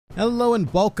Hello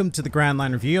and welcome to the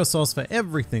GrandLineReview, your source for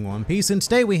everything One Piece, and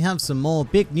today we have some more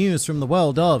big news from the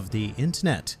world of the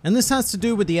internet. And this has to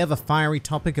do with the ever fiery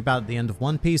topic about the end of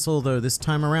One Piece, although this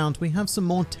time around we have some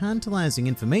more tantalizing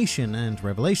information and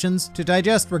revelations to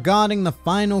digest regarding the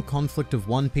final conflict of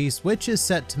One Piece, which is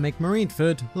set to make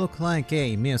Marineford look like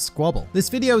a mere squabble. This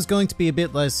video is going to be a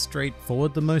bit less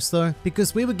straightforward than most though,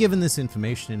 because we were given this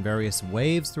information in various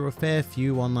waves through a fair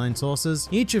few online sources,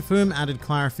 each of whom added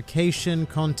clarification,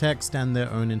 context, and their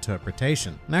own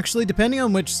interpretation. And actually, depending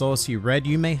on which source you read,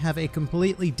 you may have a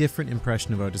completely different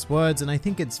impression of Oda's words, and I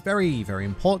think it's very, very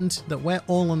important that we're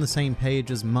all on the same page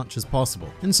as much as possible.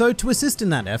 And so to assist in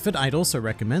that effort, I'd also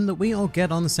recommend that we all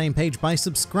get on the same page by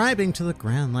subscribing to the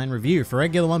GrandLineReview for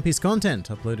regular One Piece content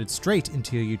uploaded straight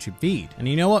into your YouTube feed. And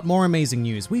you know what? More amazing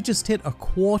news. We just hit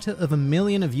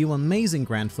 250,000 of you amazing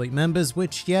Grand Fleet members,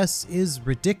 which yes, is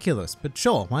ridiculous, but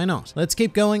sure, why not? Let's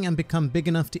keep going and become big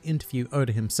enough to interview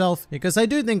Oda himself, because I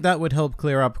do think that would help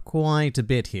clear up quite a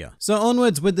bit here. So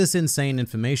onwards with this insane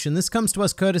information. This comes to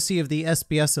us courtesy of the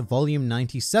SBS of Volume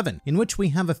 97, in which we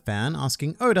have a fan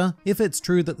asking Oda if it's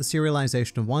true that the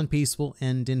serialization of One Piece will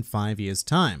end in 5 years'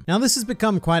 time. Now this has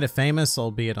become quite a famous,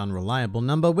 albeit unreliable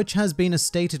number, which has been a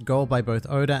stated goal by both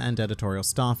Oda and editorial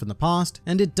staff in the past,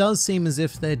 and it does seem as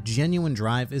if their genuine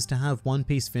drive is to have One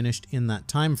Piece finished in that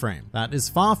time frame. That is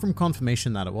far from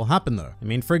confirmation that it will happen though. I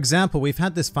mean, for example, we've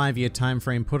had this 5-year time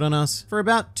frame put on us for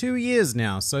about 2 years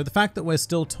now, so the fact that we're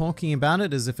still talking about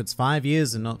it as if it's 5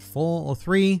 years and not 4 or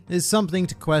 3 is something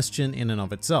to question in and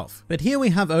of itself. But here we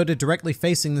have Oda directly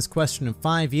facing this question of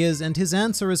 5 years, and his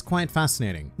answer is quite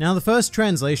fascinating. Now the first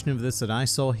translation of this that I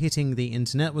saw hitting the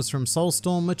internet was from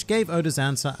Soulstorm, which gave Oda's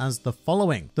answer as the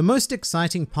following: "The most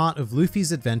exciting part of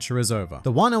Luffy's adventure is over.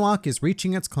 The Wano arc is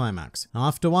reaching its climax.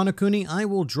 After Wano Kuni, I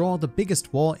will draw the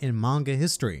biggest war in manga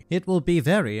history. It will be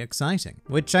very exciting."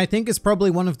 Which I think is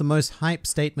probably one of the most hype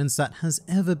statements that has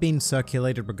ever been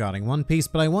circulated regarding One Piece,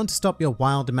 but I want to stop your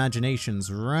wild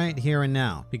imaginations right here and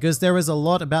now, because there is a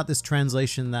lot about this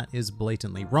translation that is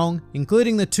blatantly wrong,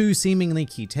 including the two seemingly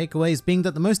key takeaways being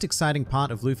that the most exciting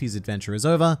part of Luffy's adventure is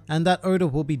over, and that Oda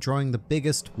will be drawing the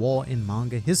biggest war in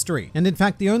manga history. And in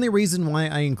fact, the only reason why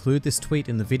I include this tweet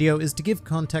in the video is to give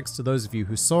context to those of you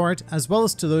who saw it, as well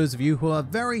as to those of you who are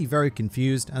very, very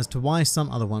confused as to why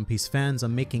some other One Piece fans are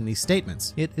making these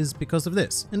statements. It is because of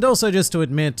this. And also just to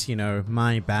admit, you know,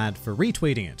 my bad for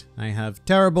retweeting it. I have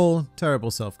terrible,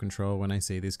 terrible self-control when I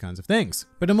say these kinds of things.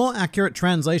 But a more accurate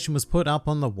translation was put up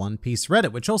on the One Piece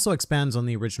Reddit, which also expands on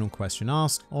the original question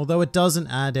asked, although it doesn't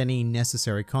add any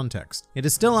necessary context. It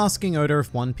is still asking Oda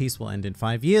if One Piece will end in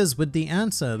 5 years, with the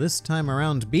answer this time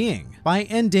around being, by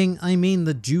ending, I mean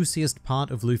the juiciest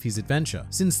part of Luffy's adventure,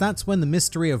 since that's when the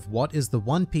mystery of what is the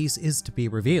One Piece is to be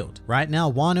revealed. Right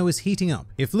now, Wano is heating up.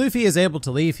 If Luffy is able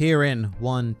to leave here in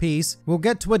One Piece, we'll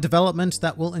get to a development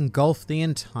that will engulf the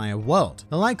entire world,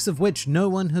 the likes of which no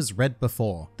one has read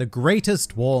before. The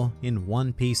greatest war in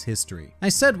One Piece history. I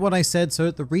said what I said so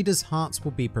that the readers' hearts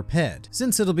will be prepared,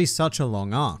 since it'll be such a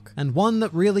long arc, and one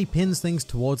that really pins things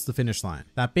towards the finish line.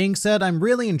 That being said, I'm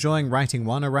really enjoying writing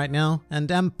Wano right now,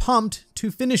 and am pumped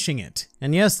to finishing it.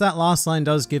 And yes, that last line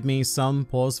does give me some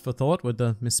pause for thought with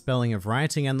the misspelling of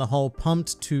writing and the whole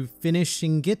pumped to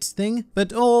finishing it thing.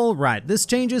 But alright, this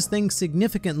changes things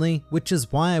significantly, which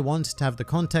is why I want to have the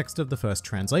context of the first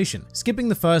translation. Skipping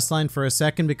the first line for a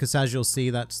second, because as you'll see,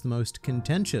 that's the most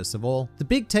contentious of all. The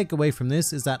big takeaway from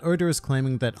this is that Oda is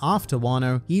claiming that after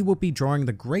Wano, he will be drawing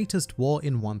the greatest war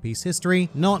in One Piece history,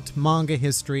 not manga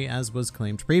history as was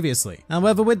claimed previously.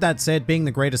 However, with that said, being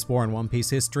the greatest war in One Piece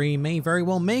history may very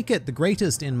well make it the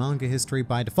greatest in manga history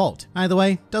by default. Either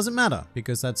way, doesn't matter,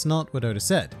 because that's not what Oda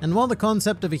said. And while the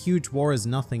concept of a huge war is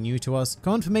nothing new to us,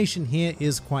 confirmation here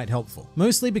is quite helpful.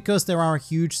 Mostly because there are a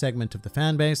huge segment of the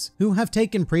fanbase who have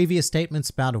taken previous statements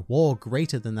about a war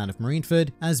greater than that of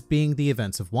Marineford as being the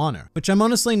events of Wano, which I'm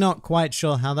honestly not quite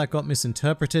sure how that got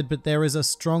misinterpreted, but there is a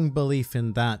strong belief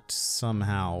in that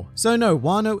somehow. So no,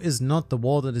 Wano is not the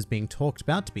war that is being talked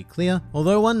about, to be clear,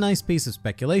 although one nice piece of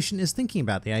speculation is thinking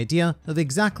about the idea of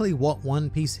exactly what One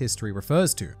Piece history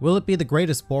refers to. Will it be the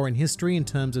greatest war in history in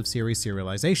terms of series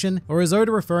serialization, or is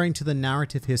Oda referring to the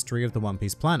narrative history of the One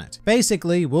Piece planet?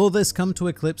 Basically, will this come to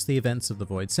eclipse the events of the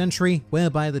Void Century,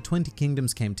 whereby the 20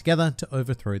 kingdoms came together to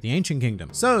overthrow the Ancient Kingdom?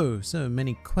 So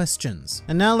many questions.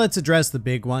 And now let's address the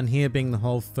big one here, being the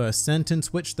whole first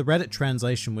sentence, which the Reddit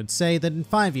translation would say that in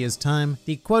 5 years' time,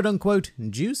 the quote-unquote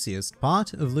juiciest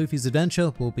part of Luffy's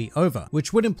adventure will be over,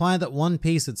 which would imply that One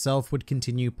Piece itself would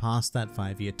continue past that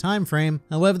 5-year time frame.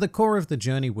 However, the core of the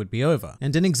journey would be over.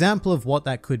 And an example of what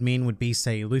that could mean would be,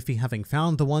 say, Luffy having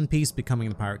found the One Piece, becoming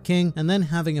the Pirate King, and then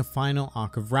having a final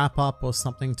arc of wrap up or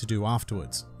something to do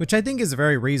afterwards. Which I think is a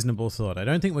very reasonable thought. I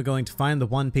don't think we're going to find the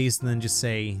One Piece and then just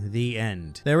say, the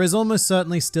end. There is almost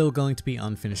certainly still going to be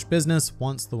unfinished business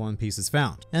once the One Piece is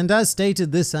found. And as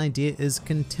stated, this idea is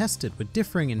contested with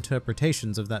differing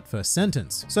interpretations of that first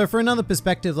sentence. So for another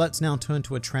perspective, let's now turn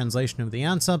to a translation of the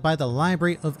answer by the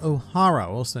Library of Ohara,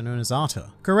 also known as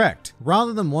Arta. Correct.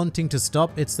 Rather than wanting to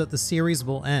stop, it's that the series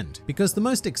will end, because the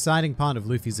most exciting part of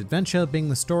Luffy's adventure, being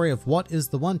the story of what is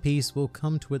the One Piece, will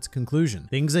come to its conclusion.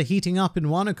 Things are heating up in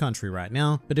Wano country right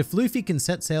now, but if Luffy can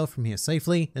set sail from here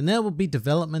safely, then there will be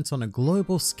developments on a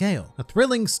global scale. A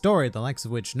thrilling story the likes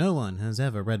of which no one has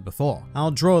ever read before.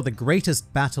 I'll draw the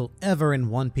greatest battle ever in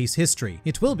One Piece history.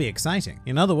 It will be exciting.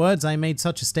 In other words, I made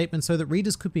such a statement so that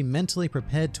readers could be mentally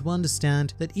prepared to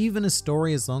understand that even a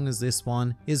story as long as this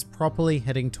one is properly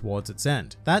heading towards its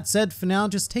end. That said, for now,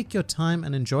 just take your time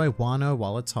and enjoy Wano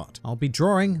while it's hot. I'll be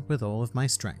drawing with all of my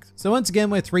strength. So once again,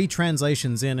 we're 3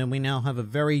 translations in and we now have a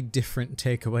very different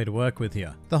takeaway to work with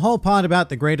here. The whole part about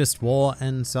the greatest war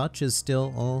and such is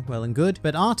still all well and good,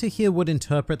 but Arta here would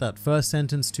interpret that first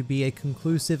sentence to be a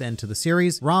conclusive end to the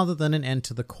series rather than an end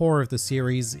to the core of the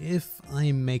series, if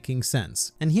I'm making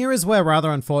sense. And here is where,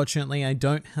 rather unfortunately, I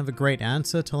don't have a great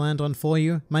answer to land on for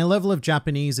you. My level of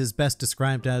Japanese is best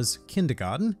described as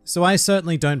kindergarten, so I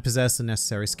certainly don't possess the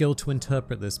necessary skill to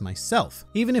interpret this myself.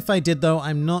 Even if I did though,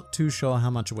 I'm not too sure how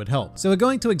much it would help. So we're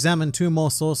going to examine 2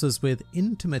 more sources with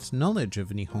intimate knowledge of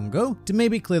Nihongo to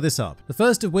maybe clear this up. The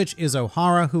first of which is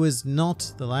Ohara, who is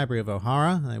not the Library of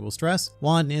Ohara, I will stress.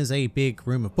 One is a big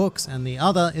room of books and the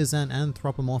other is an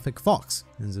anthropomorphic fox.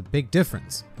 There's a big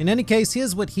difference. In any case,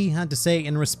 here's what he had to say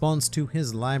in response to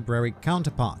his library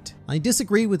counterpart. I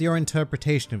disagree with your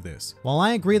interpretation of this. While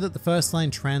I agree that the first line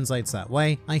translates that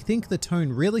way, I think the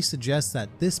tone really suggests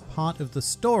that this part of the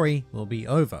story will be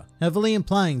over, heavily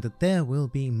implying that there will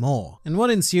be more. And what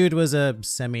ensued was a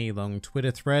semi-long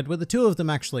Twitter thread with the 2 of them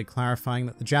actually clarifying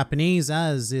that the Japanese,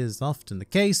 as is often the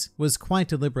case, was quite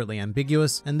deliberately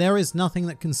ambiguous, and there is nothing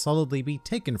that can solidly be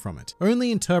taken from it.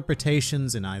 Only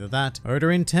interpretations in either that Oda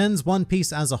intends One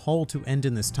Piece as a whole to end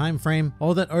in this time frame,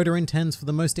 or that Oda intends for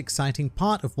the most exciting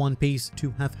part of One Piece to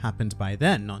have happened by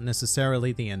then, not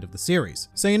necessarily the end of the series.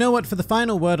 So you know what, for the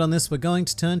final word on this, we're going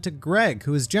to turn to Greg,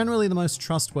 who is generally the most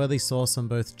trustworthy source on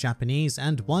both Japanese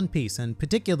and One Piece, and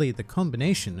particularly the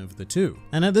combination of the 2.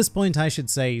 And at this point I should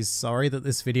say sorry that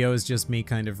this video is just me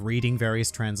kind of reading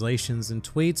various translations and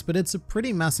tweets, but it's a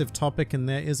pretty massive topic and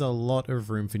there is a lot of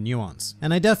room for nuance.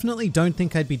 And I definitely don't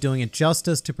think I'd be doing it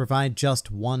justice to provide just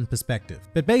one perspective.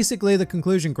 But basically the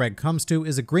conclusion Greg comes to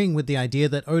is agreeing with the idea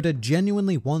that Oda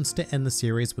genuinely wants to end the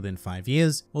series within 5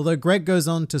 years, although Greg goes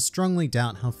on to strongly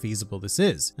doubt how feasible this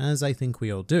is, as I think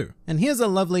we all do. And here's a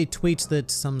lovely tweet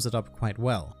that sums it up quite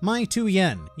well. My 2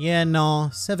 yen. Yeah, nah,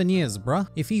 7 years, bruh.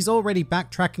 If he's already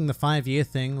backtracking the 5-year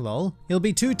thing, lol, he'll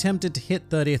be too tempted to hit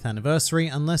 30th anniversary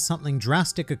unless something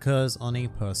drastic occurs on a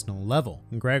personal level.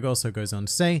 And Greg also goes on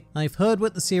to say, I've heard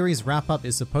what the series wrap-up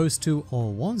is supposed to,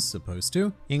 or was supposed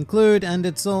to, include, and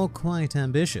it's all quite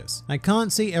ambitious. I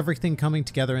can't see everything coming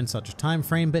together in such a time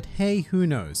frame, but hey, who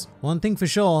knows? One thing for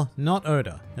sure, not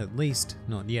Oda. At least,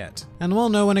 not yet. And while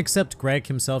no one except Greg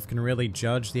himself can really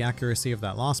judge the accuracy of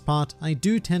that last part, I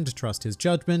do tend to trust his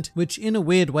judgment, which in a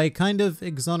weird way kind of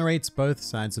exonerates both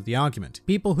sides of the argument.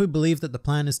 People who believe that the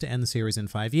plan is to end the series in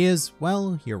 5 years,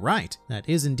 well, you're right. That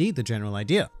is indeed the general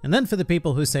idea. And then for the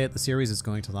people who say that the series is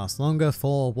going to last longer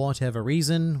for whatever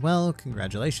reason, well,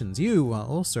 congratulations, you are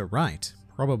also right.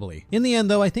 Probably. In the end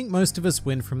though, I think most of us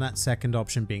win from that second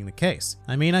option being the case.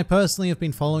 I mean, I personally have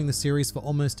been following the series for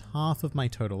almost half of my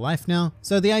total life now,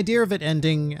 so the idea of it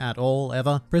ending at all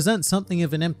ever presents something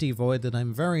of an empty void that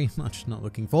I'm very much not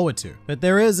looking forward to. But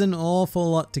there is an awful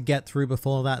lot to get through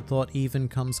before that thought even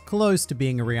comes close to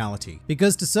being a reality.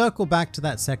 Because to circle back to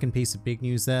that second piece of big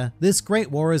news there, this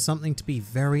Great War is something to be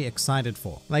very excited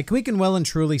for. Like, we can well and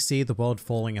truly see the world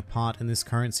falling apart in this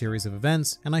current series of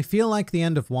events, and I feel like the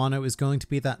end of Wano is going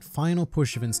to be that final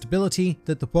push of instability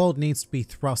that the world needs to be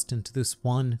thrust into this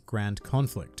one grand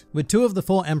conflict. With 2 of the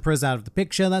 4 emperors out of the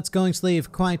picture, that's going to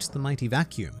leave quite the mighty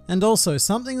vacuum. And also,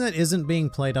 something that isn't being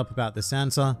played up about this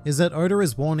answer is that Oda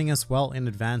is warning us well in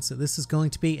advance that this is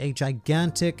going to be a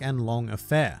gigantic and long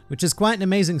affair, which is quite an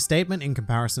amazing statement in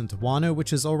comparison to Wano,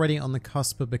 which is already on the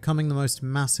cusp of becoming the most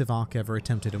massive arc ever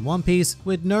attempted in One Piece,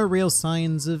 with no real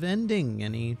signs of ending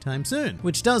anytime soon.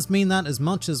 Which does mean that as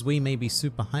much as we may be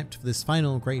super hyped for this final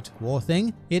final Great War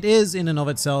thing, it is in and of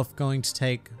itself going to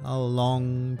take a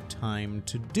long time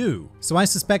to do. So I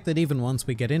suspect that even once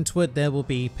we get into it, there will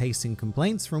be pacing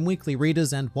complaints from weekly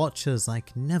readers and watchers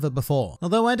like never before.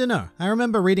 Although I don't know, I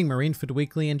remember reading Marineford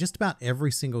Weekly and just about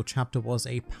every single chapter was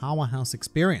a powerhouse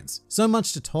experience. So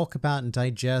much to talk about and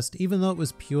digest, even though it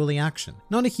was purely action.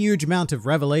 Not a huge amount of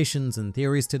revelations and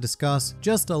theories to discuss,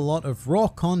 just a lot of raw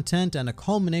content and a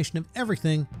culmination of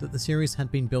everything that the series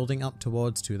had been building up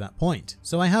towards to that point.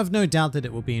 So I have no doubt that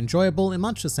it will be enjoyable in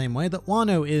much the same way that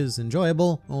Wano is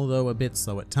enjoyable, although a bit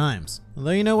slow at times.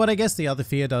 Although you know what, I guess the other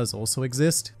fear does also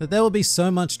exist, that there will be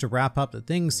so much to wrap up that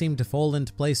things seem to fall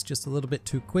into place just a little bit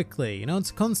too quickly. You know, it's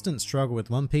a constant struggle with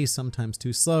One Piece, sometimes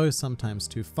too slow, sometimes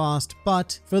too fast,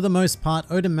 but for the most part,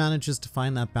 Oda manages to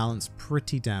find that balance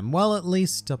pretty damn well, at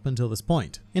least up until this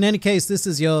point. In any case, this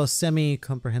is your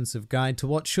semi-comprehensive guide to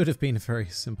what should have been a very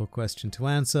simple question to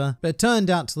answer, but turned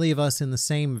out to leave us in the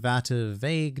same vat of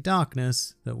vague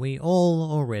darkness that we all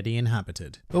already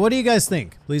inhabited. But what do you guys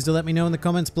think? Please do let me know in the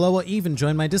comments below, or even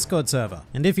join my Discord server.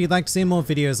 And if you'd like to see more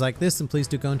videos like this, then please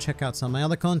do go and check out some of my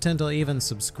other content, or even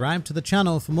subscribe to the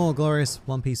channel for more glorious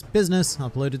One Piece business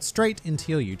uploaded straight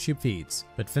into your YouTube feeds.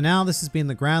 But for now, this has been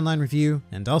the GrandLineReview,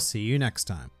 and I'll see you next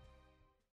time.